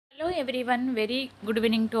Everyone very good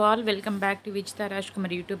evening to all. Welcome back to Wichita Raj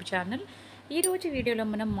Kumar YouTube channel. ఈరోజు వీడియోలో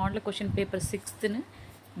మనం model question paper 6th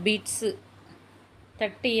bits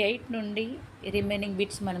 38 నుండి remaining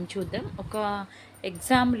bits మనం చూద్దాం. ఒక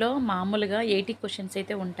ఎగ్జామ్లో మామూలుగా 80 క్వశ్చన్స్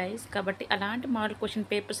అయితే ఉంటాయి కాబట్టి అలాంటి మోడల్ క్వశ్చన్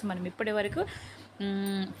పేపర్స్ మనం ఇప్పటి వరకు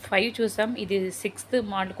 5 చూసాం. ఇది 6th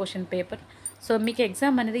model question paper. So మీకు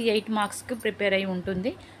ఎగ్జామ్ అనేది 8 మార్క్స్కి ప్రిపేర్ అయి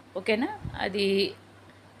ఉంటుంది. ఓకేనా? అది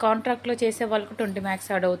కాంట్రాక్ట్లో చేసే వాళ్ళకు 20 మార్క్స్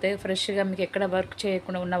యాడ్ అవుతాయి. ఫ్రెష్గా మీకు ఎక్కడ వర్క్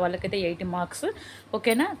చేయకుండా ఉన్న వాళ్ళకైతే 80 మార్క్స్.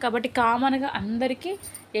 ఓకేనా? కాబట్టి కామన్గా అందరికీ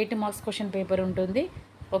 80 మార్క్స్ క్వశ్చన్ పేపర్ ఉంటుంది.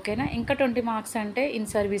 ఓకేనా? ఇంకా 20 మార్క్స్ అంటే ఇన్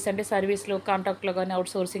సర్వీస్, అంటే సర్వీస్లో, కాంట్రాక్ట్లో కానీ,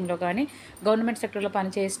 అవుట్ సోర్సింగ్లో కానీ, గవర్నమెంట్ సెక్టర్లో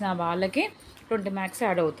పనిచేసిన వాళ్ళకి 20 మార్క్స్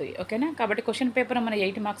యాడ్ అవుతాయి. ఓకేనా? కాబట్టి క్వశ్చన్ పేపర్ మనం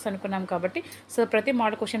 80 మార్క్స్ అనుకున్నాం కాబట్టి సో ప్రతి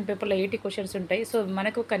మోడల్ క్వశ్చన్ పేపర్లో 80 క్వశ్చన్స్ ఉంటాయి. సో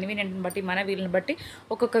మనకు కన్వీనియంట్ని బట్టి, మన వీళ్ళని బట్టి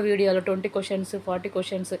ఒక్కొక్క వీడియోలో 20 క్వశ్చన్స్, 40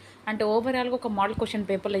 క్వశ్చన్స్ అంటే ఓవరాల్గా ఒక మోడల్ క్వశ్చన్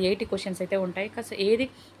పేపర్లో 80 క్వశ్చన్స్ అయితే ఉంటాయి. కాస్త ఏది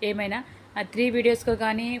ఏమైనా 3 వీడియోస్కి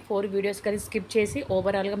కానీ 4 వీడియోస్ కానీ స్కిప్ చేసి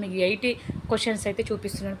ఓవరాల్గా మీకు 80 క్వశ్చన్స్ అయితే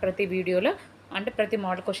చూపిస్తున్నాను ప్రతి వీడియోలో, అంటే ప్రతి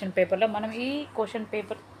మోడల్ క్వశ్చన్ పేపర్లో. మనం ఈ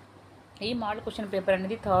మోడల్ క్వశ్చన్ పేపర్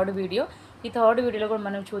అనేది థర్డ్ వీడియో. ఈ థర్డ్ వీడియోలో కూడా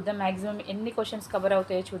మనం చూద్దాం మ్యాక్సిమం ఎన్ని క్వశ్చన్స్ కవర్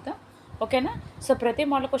అవుతాయో చూద్దాం. ఓకేనా? సో ప్రతి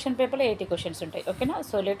మోడల్ క్వశ్చన్ పేపర్లో 80 క్వశ్చన్స్ ఉంటాయి. ఓకేనా?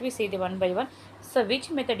 So let we see the one by one. So which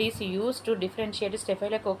method is use to differentiate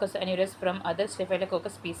staphylococcus అన్యూరస్ from other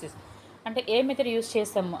staphylococcus species? అంటే ఏ మెథడ్ యూజ్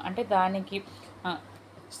చేస్తాము అంటే దానికి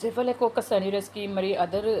స్టెఫైలోకోకస్ అన్యూరస్కి మరియు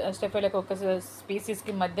అదర్ స్టెఫైలోకోకస్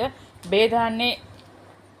స్పీసీస్కి మధ్య భేదాన్ని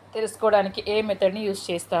తెలుసుకోవడానికి ఏ మెథడ్ని యూజ్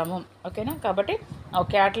చేస్తాము. ఓకేనా? కాబట్టి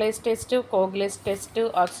catalyse test, కోగ్లైజ్ test,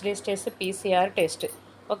 oxidise test, PCR test.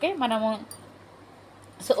 Okay, మనము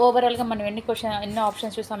సో ఓవరాల్గా మనం ఎన్ని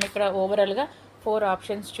ఆప్షన్స్ చూసాము ఇక్కడ? ఓవరాల్గా 4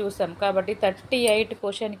 ఆప్షన్స్ చూసాం. కాబట్టి 38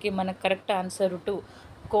 క్వశ్చన్కి మనకు correct answer to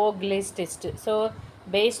కోగ్లైజ్ test. So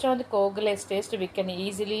based on the coagulase test we can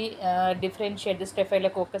easily differentiate the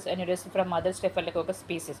staphylococcus aureus from other staphylococcus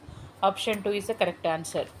species. Option 2 is the correct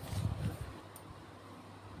answer.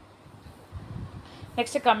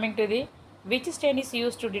 Next, coming to the which strain is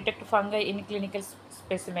used to detect fungi in clinical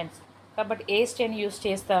specimens? కాబట్టి ఏ strain use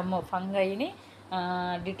చేస్తాము ఫంగైని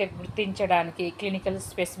గుర్తించడానికి clinical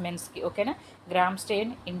స్పెసిమెన్స్కి? ఓకేనా? Gram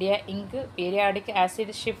strain, India ink, periodic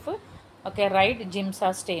acid షిఫ్, okay, right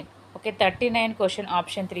జిమ్సా strain. Okay, 39 question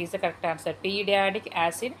option 3 is the correct answer, periodic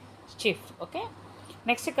acid షిఫ్. Okay,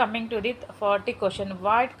 next coming to the 40 question,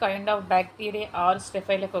 what kind of bacteria are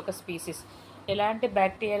staphylococcus species? ఎలాంటి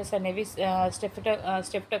bacterias అనేవి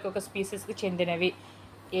స్టెఫ్టోకోకస్ స్పీసీస్కి చెందినవి?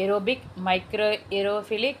 Aerobic, micro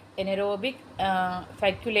aerophilic, ఎనెరోబిక్,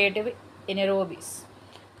 ఫెక్యులేటివ్, ఎనెరోబిస్.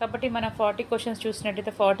 కాబట్టి మనం 40 questions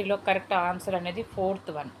చూసినట్టయితే 40లో correct answer అనేది 4th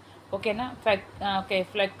one. ఓకేనా?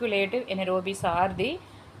 ఫ్లెక్యులేటివ్ ఎనెరోబిస్ are the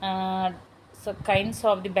kinds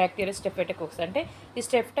of the bacteria స్టెఫ్టోకోకస్. అంటే ఈ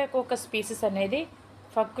స్టెఫ్టోకోకస్ స్పీసీస్ అనేది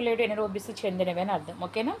ఫక్యులేటివ్ ఎనెరోబిస్ చెందినవి అని అర్థం.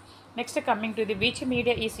 ఓకేనా? Next coming to the which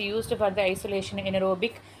media is used for the isolation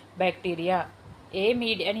ఎనెరోబిక్ bacteria? ఏ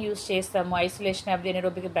మీడియాని యూజ్ చేస్తాము ఐసోలేషన్ ఆఫ్ ది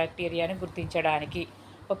ఎనెరోబిక్ బ్యాక్టీరియాని గుర్తించడానికి?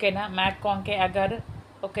 ఓకేనా? మ్యాక్కాంకే agar,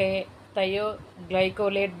 okay, thio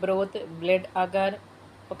glycolate broth blood agar,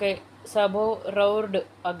 okay, Sabo రౌర్డ్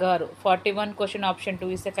అగారు. 41 question option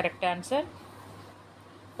 2 is the correct answer,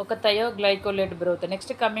 ఒక thio glycolate broth.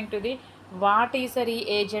 Next coming to the what is the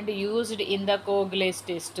reagent used in the కోగ్లైజ్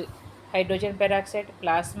test? Hydrogen peroxide,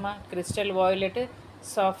 plasma, crystal violet,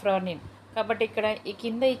 safranin. కాబట్టి ఇక్కడ ఈ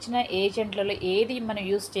కింద ఇచ్చిన ఏజెంట్లలో ఏది మనం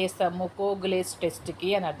use చేస్తాము కోగ్లైజ్ టెస్ట్కి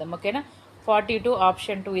అని అర్థం. ఓకేనా? 42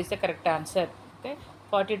 option 2 is the correct answer. Okay,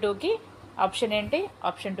 42కి option ఏంటి?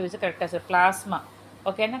 Option 2 is the correct answer, plasma.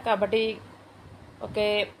 ఓకేనా? కాబట్టి okay,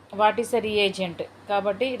 what is the reagent?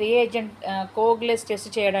 కాబట్టి రీఏజెంట్ కోగ్లైజ్ టెస్ట్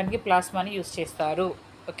చేయడానికి ప్లాస్మాని యూజ్ చేస్తారు.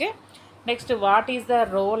 Okay, next what is the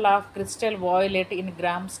role of crystal violet in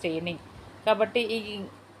gram staining? కాబట్టి ఈ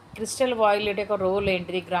crystal violet యొక్క role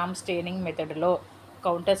ఏంటిది గ్రామ్ స్టెయినింగ్ మెథడ్లో?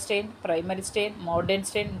 Counter strain, primary strain, modern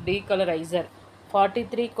strain, డీకలరైజర్.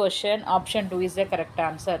 43 question option 2 is the correct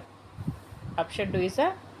answer. Option 2 is a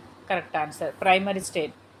correct answer, primary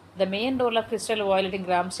stain. The main role of crystal violet in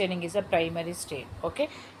gram staining is a primary stain. Okay,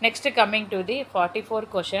 next coming to the 44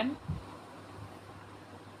 question.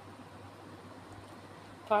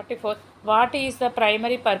 44, what is the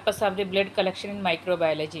primary purpose of the blood collection in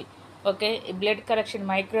microbiology? Okay, blood collection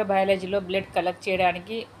మైక్రోబయాలజీలో blood collect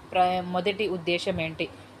చేయడానికి మొదటి ఉద్దేశం ఏంటి?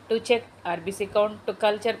 To check RBC count, to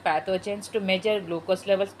culture pathogens, to measure glucose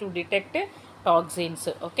levels, to detect toxins.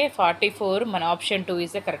 Okay, 44 మన option 2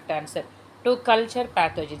 is the correct answer, to culture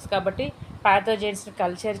pathogens. కాబట్టి ప్యాథోజన్స్ని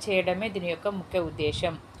culture చేయడమే దీని యొక్క ముఖ్య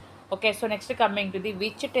ఉద్దేశం. Okay, so next coming to the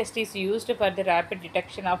which test is used for the rapid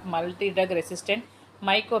detection of multi drug resistant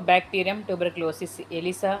Mycobacterium tuberculosis?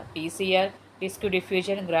 ELISA, PCR, disc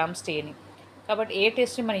diffusion, gram staining. కాబట్టి ఏ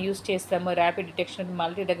టెస్ట్ని మనం use చేస్తామో rapid detection of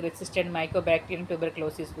multi drug resistant Mycobacterium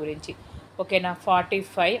tuberculosis గురించి. ఓకేనా.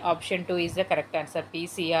 45 option 2 is the correct answer.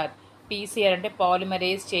 PCR అంటే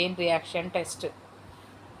polymerase chain reaction test.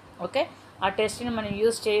 Okay, ఆ టెస్ట్ని మనం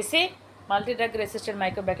use చేసి multi drug resistant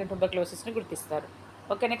Mycobacterium ట్యూబర్క్లోసిస్ని గుర్తిస్తారు.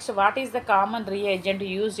 Okay, next what is the common reagent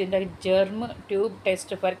used in the germ tube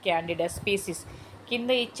test for Candida species. కింద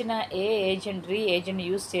ఇచ్చిన ఏ reagent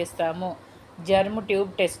use చేస్తాము germ tube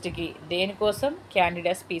టెస్ట్కి? దేనికోసం?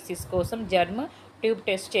 క్యాండిడా స్పీసీస్ కోసం జర్మ్ ట్యూబ్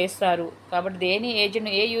టెస్ట్ చేస్తారు. కాబట్టి ఏ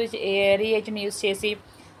రీఏజెంట్ యూజ్ చేసి?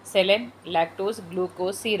 సెలెన్, lactose,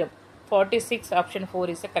 glucose, serum. 46 option 4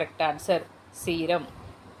 is the correct answer, serum.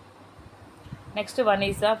 Next one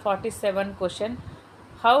is the 47 question.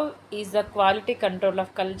 How is the quality control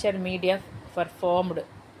of culture media performed?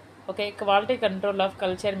 Okay, quality control of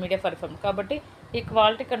culture media perform. కాబట్టి ఈ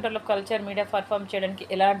quality control of culture media perform చేయడానికి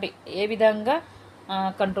ఏ విధంగా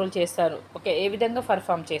control చేస్తారు? Okay, ఏ విధంగా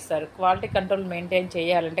perform చేస్తారు? Quality control maintain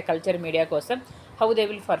చేయాలంటే culture media కోసం how they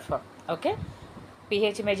will perform? Okay,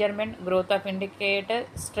 pH measurement, growth of indicator,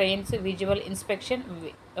 strains, visual inspection,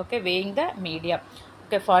 okay, weighing the media.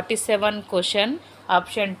 Okay, 47 question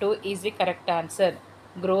option 2 is the correct answer,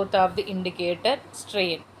 growth of the indicator,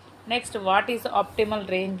 strain. Next what is optimal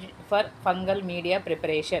range for fungal media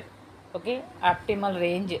preparation? Okay, optimal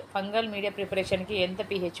range fungal media ప్రిపరేషన్కి ఎంత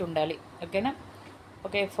pH ఉండాలి? ఓకేనా.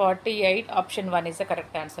 Okay, 48 option 1 is the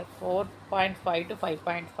correct answer, 4.5 to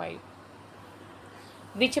 5.5.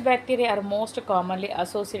 Which bacteria are most commonly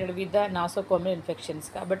associated with the నాసోకోమియల్ infections?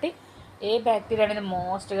 కాబట్టి ఏ bacteria అనేది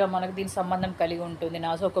మోస్ట్గా మనకు దీని సంబంధం కలిగి ఉంటుంది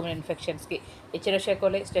నాసోకోమియల్ ఇన్ఫెక్షన్స్కి?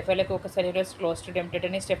 ఎచెరోషెకోలై, staphylococcus అనిరస్, Clostridium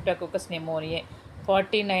tetany, streptococcus pneumoniae.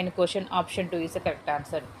 49 question option 2 is the correct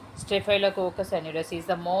answer. Staphylococcus అనిరస్ is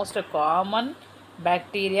the most common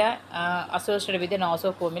bacteria associated with the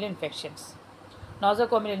నాసోకోమియల్ infections.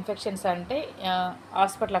 నాసోకోమియల్ infections అంటే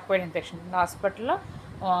hospital acquired infection,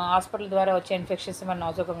 hospital ద్వారా వచ్చే ఇన్ఫెక్షన్స్ మనం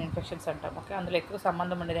నాసోకోమియల్ ఇన్ఫెక్షన్స్ అంటాం. ఓకే, అందులో ఎక్కువ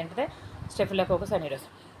సంబంధం ఉండేది ఏంటంటే Staphylococcus అనిరస్.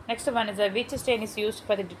 Next one is which strain is used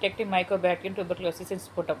for the detecting Mycobacterium tuberculosis in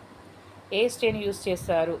స్పుటం? A strain use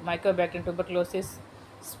చేస్తారు మైకోబాక్టీరియం ట్యూబర్క్లోసిస్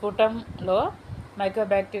స్పుటంలో?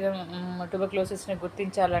 మైకోబాక్టీరియం ట్యూబర్క్లోసిస్ని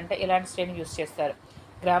గుర్తించాలంటే ఎలాంటి స్టెయిన్ యూస్ చేస్తారు?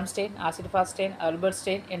 Gram strain, ఆసిడిఫాస్ strain, Albert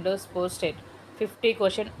strain, ఎండోస్పోర్ strain. 50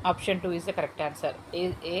 question option 2 is the correct answer,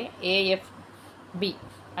 AFB.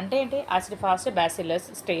 అంటే ఏంటి? ఆసిడిఫాస్ bacillus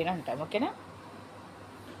strain అంటాం. ఓకేనా.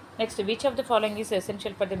 Next which of the following is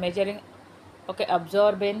essential for the measuring okay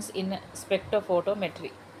absorbance in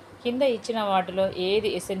spectrophotometry? కింద ఇచ్చిన వాటిలో ఏది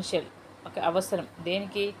essential, okay, అవసరం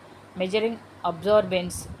దేనికి? మెజరింగ్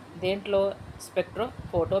అబ్జార్బెన్స్ దేంట్లో?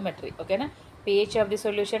 స్పెక్ట్రోఫోటోమెట్రీ. ఓకేనా. pH of the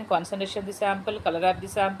solution, concentration of the sample, colour of the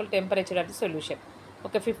sample, temperature of the solution.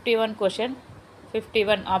 Okay, 51 question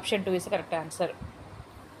 51 option 2 is correct answer,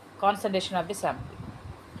 concentration of the sample.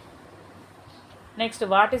 Next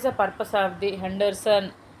what is the purpose of the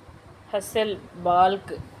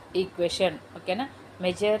హెండర్సన్-హస్సెల్-బాల్క్ equation? ఓకేనా.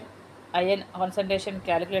 Measure అయన్ concentration,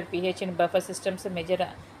 calculate pH in buffer systems, measure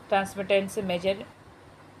transmittance, measure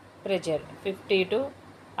pressure. 52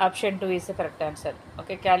 option 2 is the correct answer.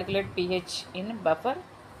 Okay, calculate pH in buffer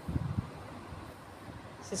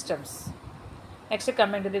systems. Next,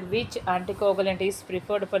 coming to the which anticoagulant is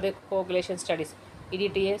preferred for the coagulation studies?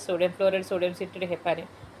 EDTA, sodium fluoride, sodium citrate, heparin.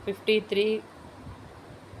 53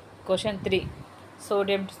 question 3,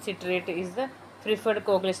 sodium citrate is the preferred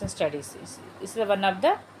coagulation studies. This is one of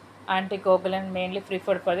the anticoagulant mainly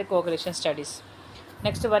preferred for the coagulation studies.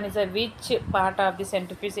 Next one is which part of the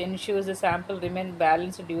centrifuge ensures the sample remain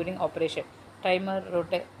balanced during operation? Timer,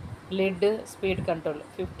 rotor, lid, speed control.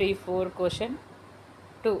 54 question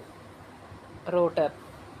 2, rotor.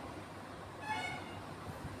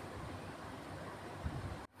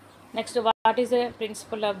 Next, what is the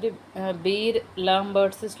principle of the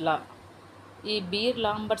Beer-Lambert's law? ఈ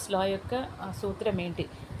beer-Lambert's లా యొక్క సూత్రం ఏంటి?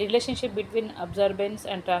 Relationship between absorbance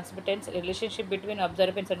and transmittance, relationship between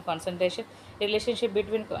absorbance and concentration, relationship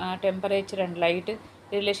between temperature and light,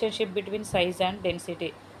 relationship between size and density.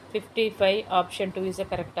 55 option 2 is the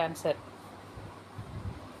correct answer.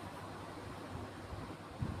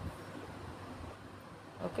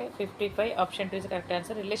 Okay, 55 option 2 is the correct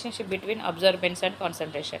answer, relationship between absorbance and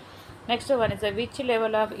concentration. Next one is which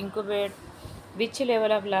level of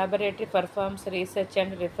laboratory performs research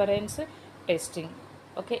and reference testing?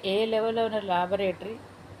 Okay, ఏ లెవెల్లో ఉన్న laboratory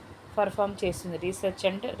perform చేస్తుంది research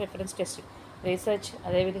and reference testing? Research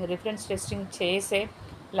అదేవిధంగా reference testing చేసే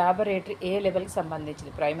laboratory ఏ లెవెల్కి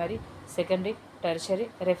సంబంధించింది? Primary, secondary, tertiary,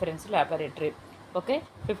 reference laboratory. Okay,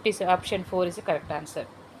 50 option 4 is the correct answer.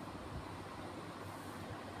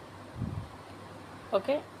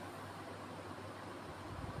 Okay,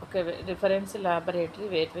 okay, reference laboratory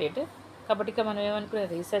wait. కాబట్టి ఇక మనం ఏమనుకున్నాం,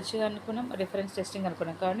 రీసెర్చ్ అనుకున్నాం, రిఫరెన్స్ టెస్టింగ్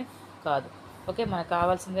అనుకున్నాం, కానీ కాదు. ఓకే, మనకు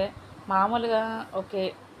కావాల్సిందే మామూలుగా. Okay,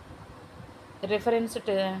 reference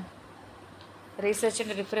research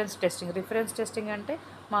and reference testing అంటే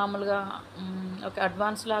మామూలుగా ఒక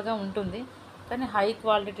అడ్వాన్స్ లాగా ఉంటుంది, కానీ high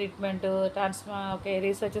quality treatment okay,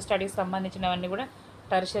 research studies సంబంధించినవన్నీ కూడా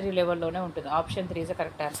టెర్షరీ లెవెల్లోనే ఉంటుంది. Option 3 is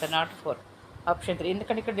correct answer, not 4. Option 3,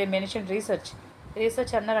 ఎందుకంటే ఇక్కడ దే మెన్షన్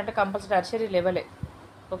రీసెర్చ్ అన్నారంటే కంపల్సరీ టెర్షరీ లెవెలే.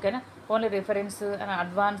 ఓకేనా, ఓన్లీ రిఫరెన్స్ అని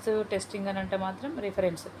అడ్వాన్స్ టెస్టింగ్ అని అంటే మాత్రం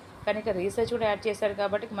రిఫరెన్స్, కానీ ఇక్కడ రీసెర్చ్ కూడా యాడ్ చేశారు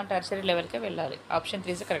కాబట్టి మనం టెర్షరీ లెవెల్కే వెళ్ళాలి. Option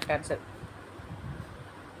 3 is correct answer.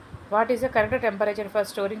 What is the correct temperature for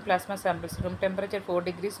storing plasma samples? Room temperature 4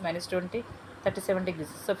 degrees, -20, 37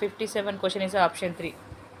 degrees. So 57 question is option 3,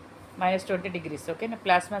 -20 degrees. Okay,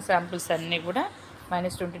 plasma samples అన్నీ కూడా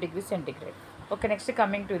 -20 degrees centigrade. Okay, next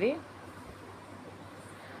coming to the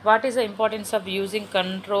what is the importance of using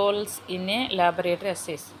controls in a laboratory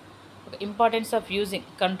assess? Importance of using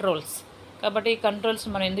controls, కాబట్టి ఈ controls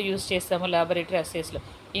మనం ఎందుకు use చేస్తాము laboratory అసెస్లో?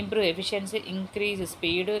 Improve efficiency, increase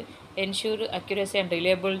speed, ensure accuracy and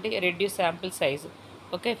reliability, reduce sample size.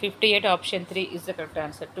 Okay, 58 option 3 is the correct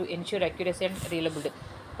answer, to ensure accuracy and reliability.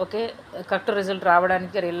 Okay, correct result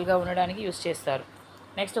రావడానికి, రియల్గా ఉండడానికి use చేస్తారు.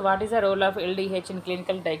 Next, what is the role of LDH in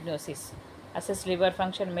clinical diagnosis? Assess liver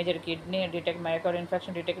function, measure kidney, detect మయోకార్డ్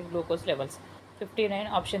infection, detect glucose levels. 59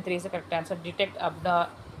 option 3 is the correct answer, detect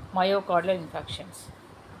myocardial infections.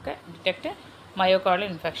 Okay, detect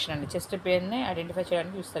myocardial infection అండి, chest పెయిన్ని identify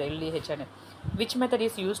చేయడానికి చూస్తారు LDH అని. Which method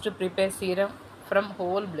is use to prepare serum from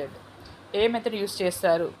whole blood? A method use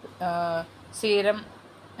చేస్తారు serum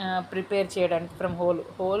prepare చేయడానికి? From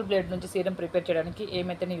whole blood నుంచి serum prepare చేయడానికి ఏ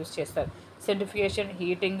మెథడ్ని use చేస్తారు? Centrifugation,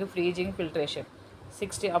 heating, freezing, filtration.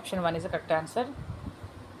 60 option 1 is the correct answer,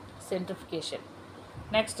 centrifugation.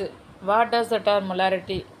 Next, what does the term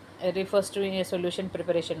molarity refers to in a solution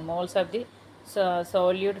preparation? Moles of the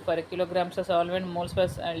solute per kilograms of solvent, moles per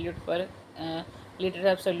solute per liter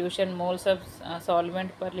of solution, moles of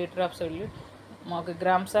solvent per liter of solute,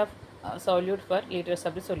 grams of solute per liters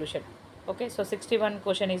of the solution. Okay, so 61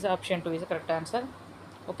 question is option 2 is the correct answer.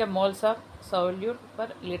 Okay, moles of solute per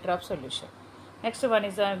liter of solution. Next one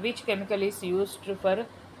is which chemical is used for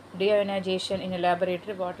deionization in a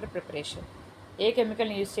laboratory water preparation? A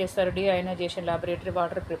కెమికల్ని use చేస్తారు డిఅయనైజేషన్ laboratory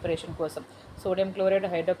water preparation కోసం? Sodium chloride,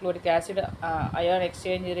 hydrochloric acid, ion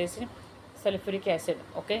exchange resin, sulphuric acid.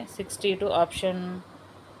 Okay, 62 option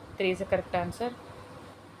 3 is the correct answer,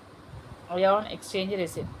 ion exchange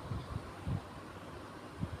resin.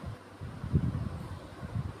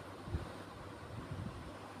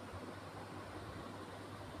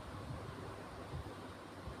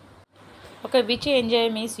 Okay, which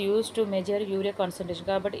enzyme is use to measure urea concentration?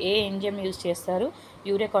 కాబట్టి ఏ enzyme use చేస్తారు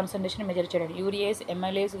urea concentration measure చేయడానికి? యూరియేస్,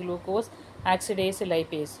 ఎమైలేస్, glucose, oxidase,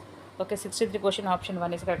 lipase. Okay, 63 question option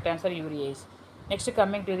 1 is correct answer, యూరియేస్. Next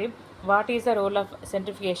coming to the what is the role of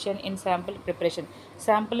centrifugation in sample preparation?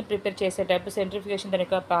 Sample prepare చేసేటప్పుడు centrifugation దాని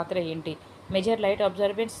యొక్క పాత్ర ఏంటి? Measure light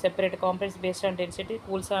absorbance, separate compounds based on density,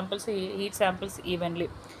 cool samples, heat samples evenly.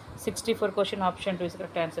 64 question option 2 is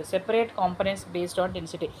correct answer, separate components based on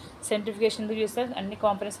density. Centrifugation ఎందుకు చేస్తారు? అన్ని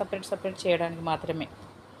components separate చేయడానికి మాత్రమే.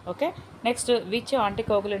 Okay, next, which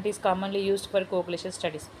anticoagulant is commonly used for coagulation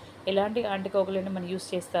studies? ఎలాంటి anticoagulant మనం use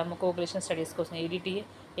చేస్తాము coagulation studies కోసం? EDTA,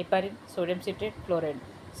 heparin, sodium citrate, fluoride.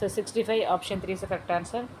 So 65 option 3 is correct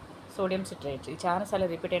answer, sodium citrate. ఇది చాలాసార్లు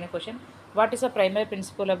రిపీట్ అయిన question. What is the primary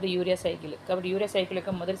principal of the urea cycle? కాబట్టి urea cycle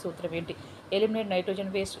యొక్క మొదటి సూత్రం ఏంటి? Eliminate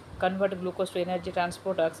nitrogen waste, convert glucose to energy,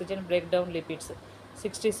 transport oxygen, break down lipids.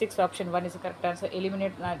 66 option 1 is correct answer,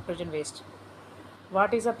 eliminate nitrogen waste.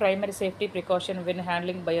 What is the primary safety precaution when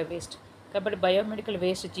handling bio waste? కాబట్టి biomedical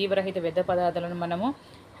waste, జీవరహిత వ్యర్థ పదార్థాలను మనము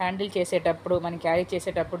handle చేసేటప్పుడు, మనం carry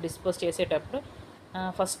చేసేటప్పుడు, dispose చేసేటప్పుడు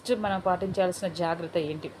first మనం పాటించాల్సిన జాగ్రత్త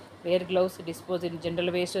ఏంటి? Wear gloves, dispose in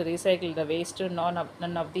general waste, recycle the waste,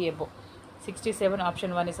 none of the above. 67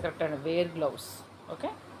 option 1 is correct అండి, వేర్ గ్లౌస్. ఓకే,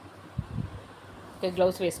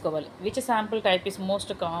 గ్లౌస్ వేసుకోవాలి. Which sample type is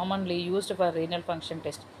most commonly used for renal function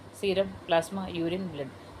test? Serum, plasma, urine,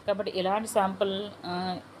 blood. కాబట్టి ఎలాంటి sample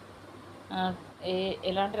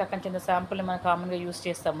ఎలాంటి రకం చెందిన శాంపుల్ని మనం కామన్గా use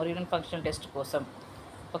చేస్తాము రీనల్ ఫంక్షన్ టెస్ట్ కోసం?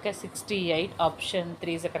 Okay, 68 option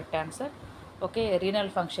 3 is the correct answer. Okay, renal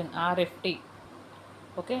function RFT.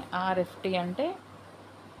 Okay, RFT అంటే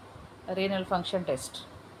renal function test.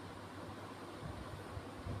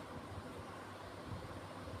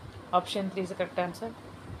 Option 3 is the correct answer.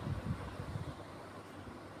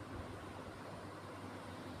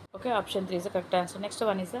 Okay, option 3 is the correct answer. Next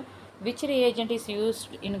one is the which reagent is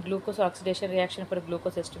used in glucose oxidation reaction for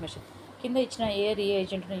glucose estimation? కింద ఇచ్చిన ఏ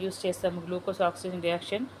రియేజెంట్ను use చేస్తాము? Glucose oxygen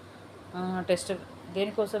reaction test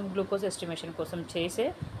దేనికోసం? Glucose estimation కోసం చేసే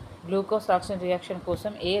glucose oxygen reaction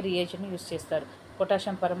కోసం ఏ రియేజెంట్ని use చేస్తారు?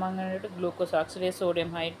 Potassium permanganate, glucose oxidase,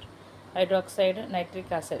 sodium hydroxide,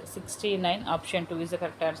 nitric acid. 69 option 2 is the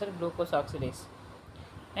correct answer, glucose oxidase.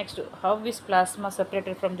 Next, how is plasma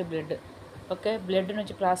separated from the blood? Okay, blood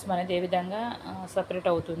నుంచి plasma అనేది ఏ విధంగా separate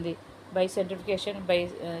అవుతుంది? By centrifugation, by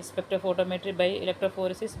spectrophotometry, by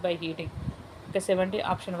ఎలక్ట్రోఫోరెసిస్, by heating. Okay, 70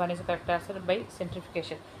 option 1 is correct answer, by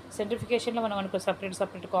centrifugation. సెంట్రిఫికేషన్లో మనం అనుకో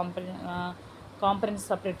separate components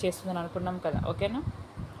separate చేస్తుందని అనుకున్నాం కదా, ఓకేనా?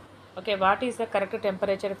 Okay, what is the correct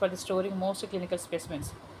temperature for the storing most clinical specimens?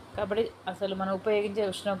 కాబట్టి అసలు మనం ఉపయోగించే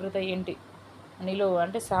ఉష్ణోగ్రత ఏంటి? నిలువ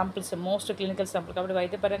అంటే శాంపిల్స్, మోస్ట్ క్లినికల్ శాంపుల్. కాబట్టి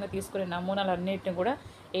వైద్యపరంగా తీసుకునే నమూనాలు అన్నింటిని కూడా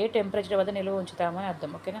ఏ టెంపరేచర్ వద్ద నిల్వ ఉంచుతామని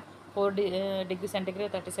అర్థం, ఓకేనా? 4 degree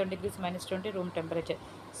centigrade, 37 degrees -20 room temperature.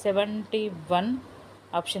 71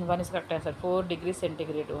 option 1 is correct answer, 4 degrees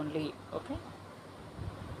centigrade only. Okay,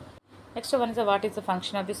 next one is what is the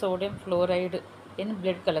function of the sodium fluoride in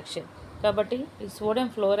blood collection? కాబట్టి ఈ సోడియం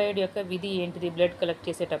ఫ్లోరైడ్ యొక్క విధి ఏంటిది బ్లడ్ కలెక్ట్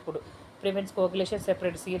చేసేటప్పుడు? Prevents coagulation,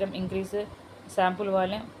 separate serum, increase sample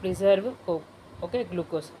volume, preserve okay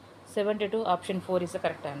glucose. 72 option 4 is the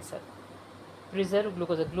correct answer, preserve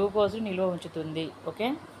glucose నిల్వ ఉంచుతుంది. Okay,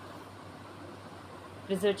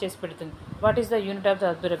 preserve చేసి పెడుతుంది. What is the unit of the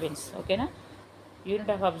absorbance? ఓకేనా,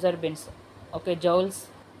 unit of absorbance. Okay, joules,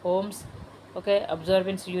 Ohm's. Okay,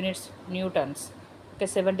 absorbance units Newton's. Okay,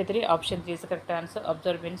 73 option 3 is the correct answer,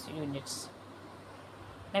 absorbance units.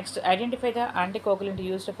 Next, identify the anticoagulant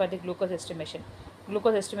used for the glucose estimation.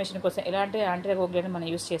 Glucose estimation కోసం ఎలాంటి anticoagulant మనం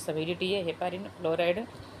use చేస్తాం? EDTA, heparin, fluoride,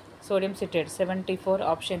 sodium citrate. 74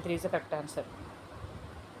 option 3 is the correct answer.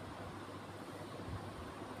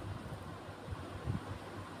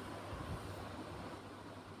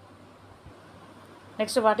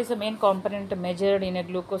 Next, what is the main component measured in a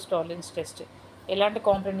glucose tolerance test? ఎలాంటి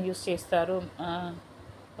component use చేస్తారు?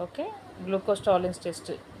 Okay, glucose tolerance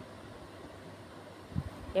test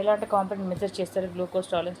ఎలాంటి component measure చేస్తారు glucose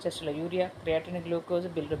tolerance టెస్ట్లో? Urea, creatine, glucose,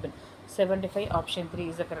 bilirubin. 75 option 3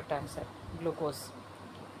 is the correct answer, glucose.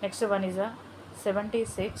 Next one is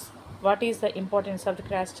 76 what is the importance of the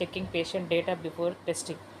cross checking patient data before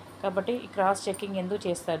testing? కాబట్టి ఈ cross checking ఎందుకు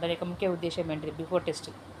చేస్తారు? దాని యొక్క ముఖ్య ఉద్దేశం ఏంటిది before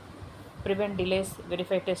testing? Prevent delays,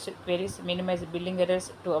 verify test queries, minimise billing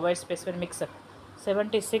errors, to avoid specimen mix-up.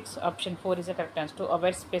 76 option 4 is the correct answer, to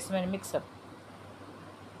avoid specimen mix-up.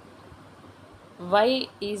 Why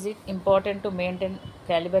is it important to maintain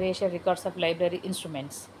calibration records of library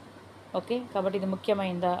instruments? Okay, కాబట్టి ఇది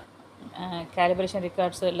ముఖ్యమైనదా calibration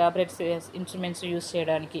records laboratory instruments use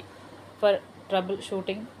చేయడానికి? For trouble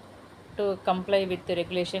shooting, to comply with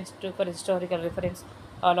regulations, to for historical reference,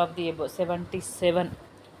 all of the above. 77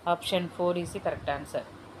 option 4 is the correct answer,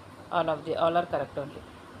 all are correct only.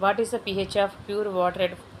 What is the pH of pure water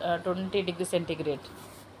at 20 degree centigrade?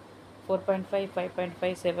 4.5,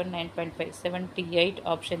 5.5, 7, 9.5. 78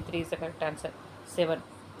 option 3 is the correct answer, 7.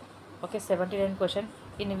 Okay, 79 question.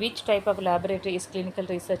 In which type of laboratory is clinical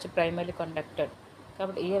research primarily conducted?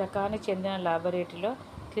 కాబట్టి ఏ రకానికి చెందిన లాబొరేటరీలో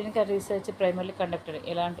clinical research primary conducted?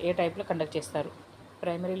 ఏ టైప్లో conduct చేస్తారు?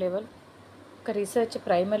 Primary level. ఒక research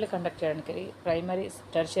primary conduct చేయడానికి primary,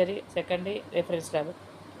 tertiary, secondary, reference lab.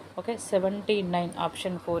 Okay, 79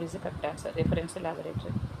 option 4 is the correct answer, reference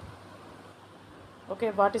laboratory. Okay,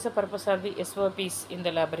 what is the purpose of the SOPs in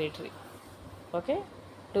the laboratory? Okay,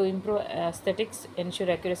 to improve aesthetics, ensure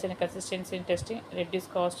accuracy and consistency in testing, reduce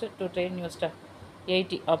cost, to train new staff.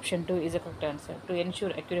 80 option 2 is the correct answer, to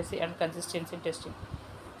ensure accuracy and consistency in testing.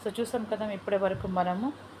 So చూసాం కదా ఇప్పటి వరకు మనము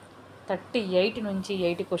 38 నుంచి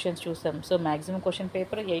 80 questions చూసాం. So maximum question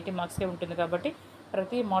paper 80 మార్క్స్కే ఉంటుంది. కాబట్టి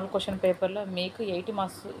ప్రతి మోడల్ క్వశ్చన్ పేపర్లో మీకు 80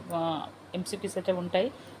 మార్క్స్ MCQs అయితే ఉంటాయి.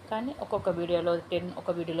 కానీ ఒక్కొక్క వీడియోలో 10,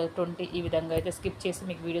 ఒక వీడియోలో 20, ఈ విధంగా అయితే స్కిప్ చేసి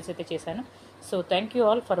మీకు వీడియోస్ అయితే చేశాను. So thank you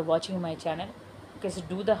all for watching my channel. Okay,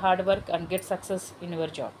 do the hard work and get success in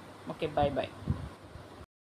your job. Okay, by.